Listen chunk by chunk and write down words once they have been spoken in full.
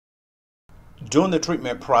During the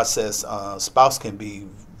treatment process, spouse can be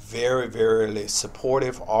very, very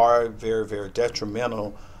supportive or very, very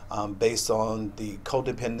detrimental based on the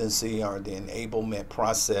codependency or the enablement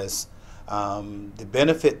process. The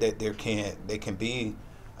benefit that they can be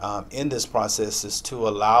in this process is to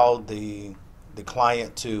allow the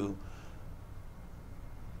client to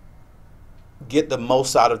get the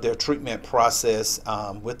most out of their treatment process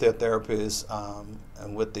with their therapist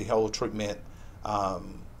and with the whole treatment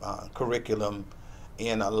curriculum,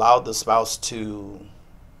 and allow the spouse to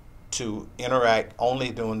interact only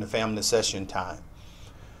during the family session time.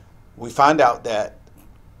 We find out that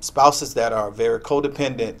spouses that are very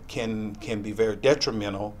codependent can be very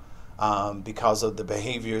detrimental because of the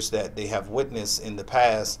behaviors that they have witnessed in the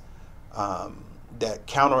past that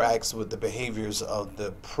counteracts with the behaviors of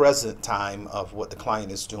the present time of what the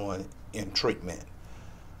client is doing in treatment.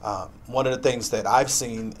 One of the things that I've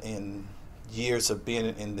seen in years of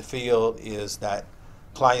being in the field is that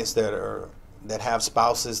clients that have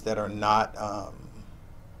spouses that are not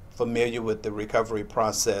familiar with the recovery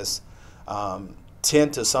process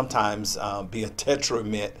tend to sometimes be a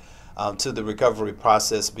detriment to the recovery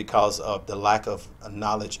process because of the lack of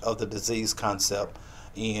knowledge of the disease concept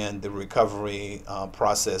and the recovery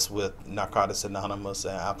process with Narcotics Anonymous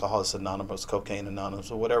and Alcoholics Anonymous, Cocaine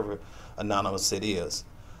Anonymous, or whatever anonymous it is.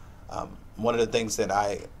 One of the things that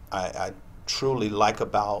I truly like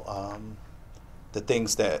about the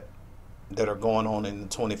things that are going on in the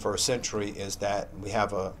 21st century is that we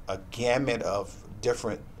have a gamut of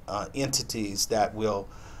different entities that will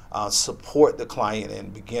support the client in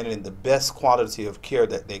beginning the best quality of care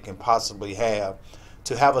that they can possibly have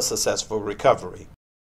to have a successful recovery.